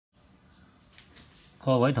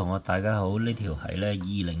各位同學大家好，呢條係咧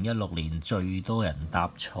2016年最多人答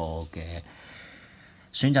錯嘅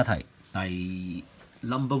選擇題，第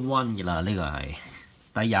number one 嘅啦，呢個係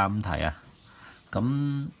第25題啊。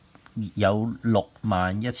咁有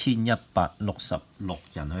61,166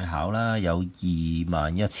人去考啦，有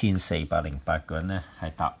21,408個人咧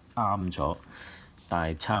係答啱咗，但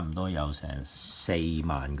係差唔多有成4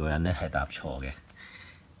萬個人咧係答錯嘅。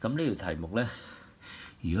咁呢條題目咧，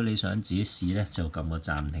如果你想自己試咧，就撳個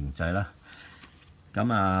暫停掣啦。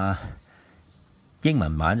咁英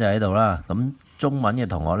文版就喺度啦。咁中文嘅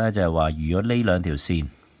同學咧就係話，如果呢兩條線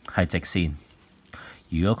係直線，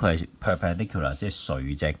如果佢係 perpendicular， 即係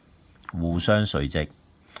垂直，互相垂直，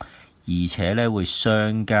而且咧會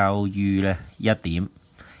相交於咧一點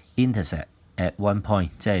intersect at one point，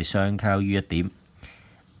 即係相交於一點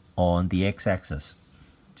on the x-axis，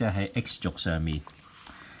 即係喺 x 軸上面。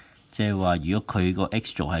即係話，如果佢個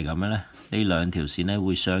x 軸係咁樣咧，呢兩條線咧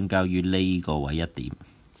會相交於呢個位一點。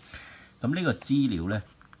咁呢個資料咧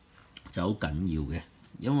就好緊要嘅，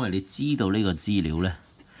因為你知道呢個資料咧，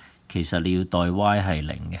其實你要代 y 係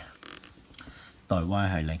0嘅，代 y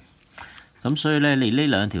係0。咁所以咧，你呢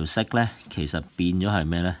兩條式咧，其實變咗係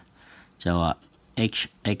咩咧？就話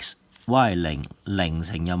h(x) y 係0，0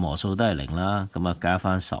乘任何數都係0啦。咁啊加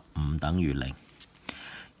翻15等於0。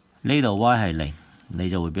呢度 y 係0。你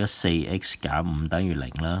就會變咗 4x 減5等於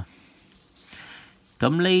0啦。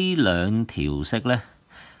咁呢兩條式咧，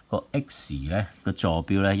個 x 咧個坐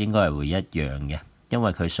標咧應該係會一樣嘅，因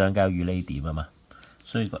為佢相交於呢點啊嘛，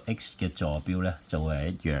所以個 x 嘅坐標咧就會係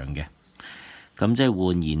一樣嘅。咁即係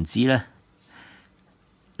換言之咧，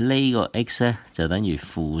呢個 x 咧就等於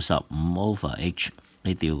-15 over h。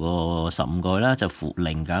你調個15過去啦，就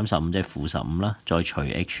-0減15即係-15啦，再除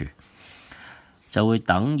h。就會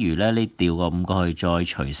等於咧，你調個5過去，再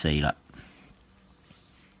除4啦。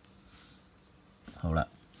好啦，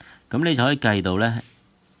咁你就可以計到咧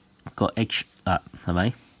個 h 啦，係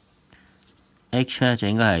咪 ？h 咧就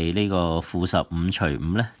應該係呢個-15除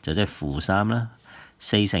5咧，就即係-3啦。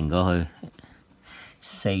4乘過去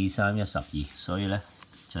，4、3、1、12，所以咧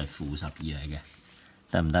就係-12嚟嘅，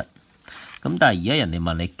得唔得？咁但係而家人哋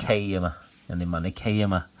問你 k 啊嘛，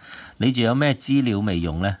你仲有咩資料未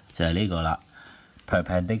用咧？就係呢個啦。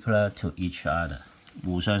Perpendicular to each other，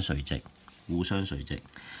 互相垂直。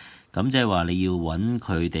咁即係話你要揾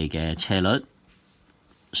佢哋嘅斜率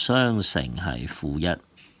相乘係-1。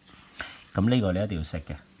咁呢個你一定要識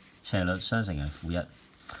嘅，斜率相乘係-1。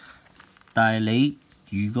但係你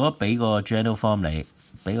如果俾個 general form 你，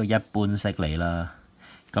俾個一般式你啦，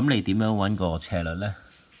咁你點樣揾個斜率咧？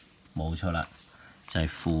冇錯啦，就係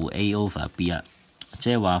-a over b 啊，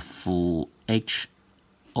即係話-h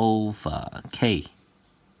over k。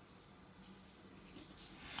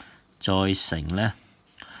再乘咧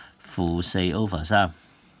-4 over 3，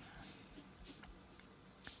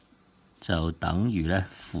就等於咧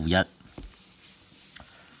-1。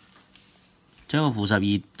將個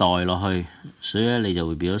-12代落去，所以咧你就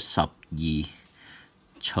會變咗12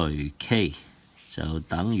除 k， 就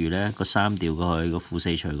等於咧個3調過去，個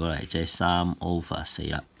-4除過嚟，即係3 over 4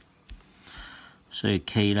啦。所以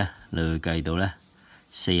k 咧你會計到咧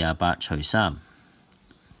48除3。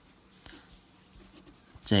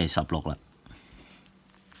即係16啦。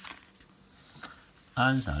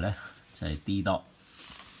answer 咧就係 D dot。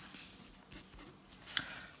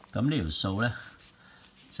咁呢條數咧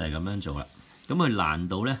就係咁樣做啦。咁佢難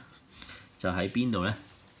度咧就喺邊度咧？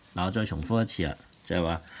嗱，我再重複一次啦，就係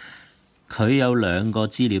話佢有兩個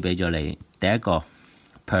資料俾咗你。第一個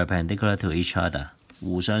perpendicular to each other，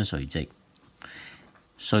 互相垂直。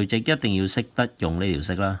垂直一定要識得用呢條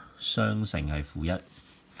式啦，相乘係-1。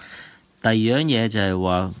第二樣嘢就係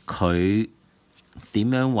話佢點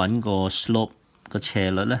樣揾個 slope 個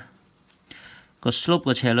斜率咧？個 slope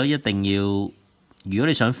個斜率一定要，如果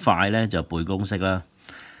你想快咧，就背公式啦，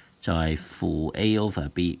就係-a over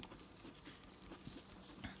b。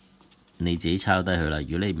你自己抄低佢啦。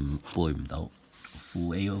如果你背唔到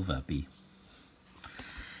，-a over b。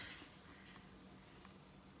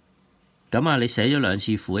咁你寫咗兩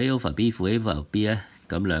次-a over b，-a over b 咧，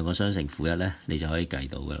咁兩個相乘-1咧，你就可以計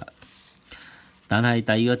到噶啦。但係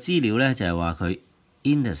第二個資料咧就係話佢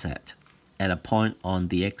intersect at a point on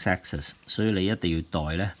the x-axis， 所以你一定要代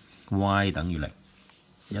咧 y 等於0，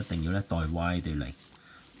一定要咧代 y 對0。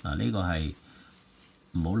嗱，呢個係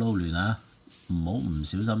唔好撈亂啊，唔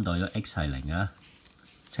小心代咗 x 係0啊，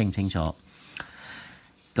清唔清楚？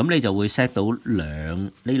咁你就會 set 到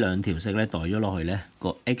呢兩條式咧代咗落去咧，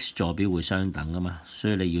個 x 坐標會相等噶嘛，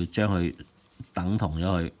所以你要將佢等同咗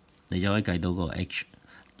佢，你就可以計到個 h。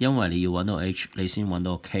因為你要揾到 h， 你先揾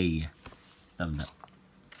到 k 嘅，得唔得？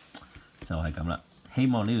就係咁啦。希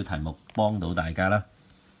望呢條題目幫到大家啦〜